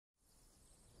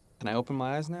Can I open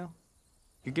my eyes now?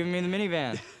 You're giving me the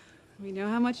minivan. We know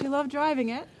how much you love driving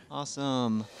it.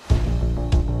 Awesome.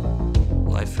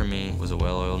 Life for me was a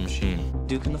well-oiled machine.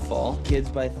 Duke in the fall, kids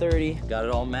by 30, got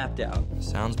it all mapped out.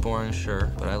 Sounds boring,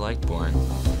 sure, but I like boring.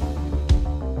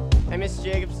 Hey, Mrs.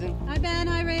 Jacobson. Hi, Ben.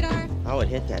 Hi, Radar. Oh, it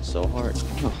hit that so hard.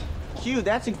 Q,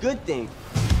 that's a good thing.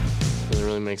 Doesn't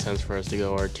really make sense for us to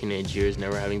go our teenage years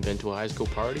never having been to a high school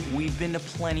party. We've been to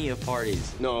plenty of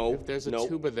parties. No. If there's a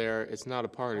tuba there, it's not a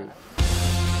party.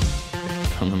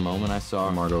 From the moment I saw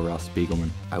Margo Ross Spiegelman,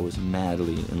 I was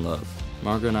madly in love.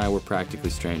 Margo and I were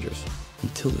practically strangers.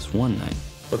 Until this one night.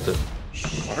 What the?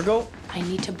 Margo? I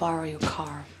need to borrow your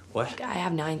car. What? I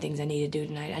have 9 things I need to do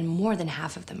tonight, and more than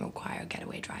half of them require a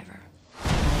getaway driver.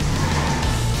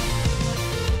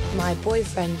 My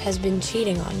boyfriend has been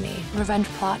cheating on me. Revenge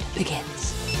plot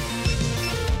begins.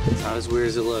 It's not as weird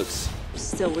as it looks.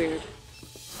 Still weird.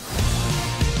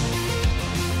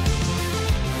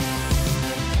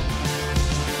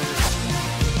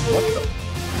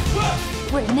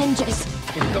 We're ninjas.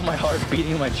 You feel my heart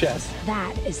beating in my chest.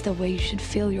 That is the way you should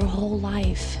feel your whole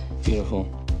life. Beautiful.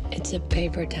 It's a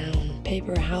paper town,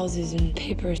 paper houses, and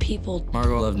paper people.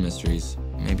 Margo loved mysteries.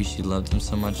 Maybe she loved them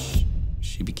so much,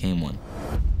 she became one.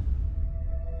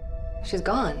 She's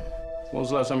gone. When was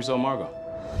the last time you saw Margo?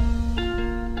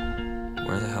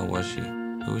 Where the hell was she?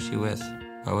 Who was she with?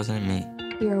 Why wasn't it me?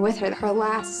 You were with her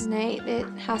last night. It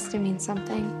has to mean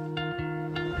something.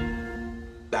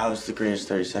 That was the greatest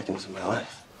 30 seconds of my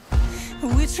life.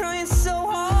 We're trying so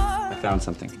hard. I found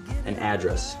something. An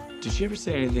address. Did she ever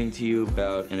say anything to you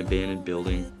about an abandoned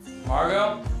building?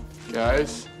 Margo?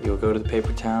 Guys? You'll go to the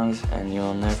paper towns and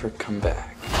you'll never come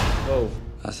back. Oh.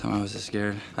 Last time I was this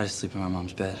scared, I just sleep in my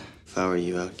mom's bed. If I were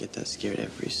you, I would get that scared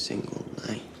every single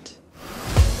night.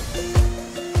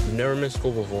 I've never missed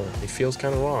school before. It feels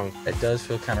kind of wrong. It does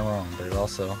feel kind of wrong, but it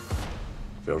also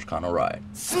feels kind of right.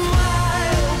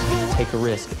 Take a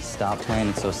risk. Stop playing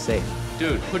it so safe.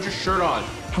 Dude, put your shirt on.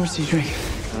 How much do you drink?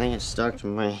 I think it stuck to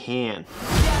my hand.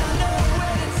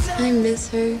 I miss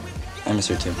her. I miss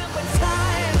her too.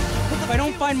 If I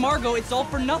don't find Margo, it's all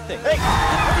for nothing.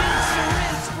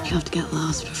 You have to get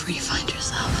lost before you find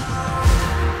yourself.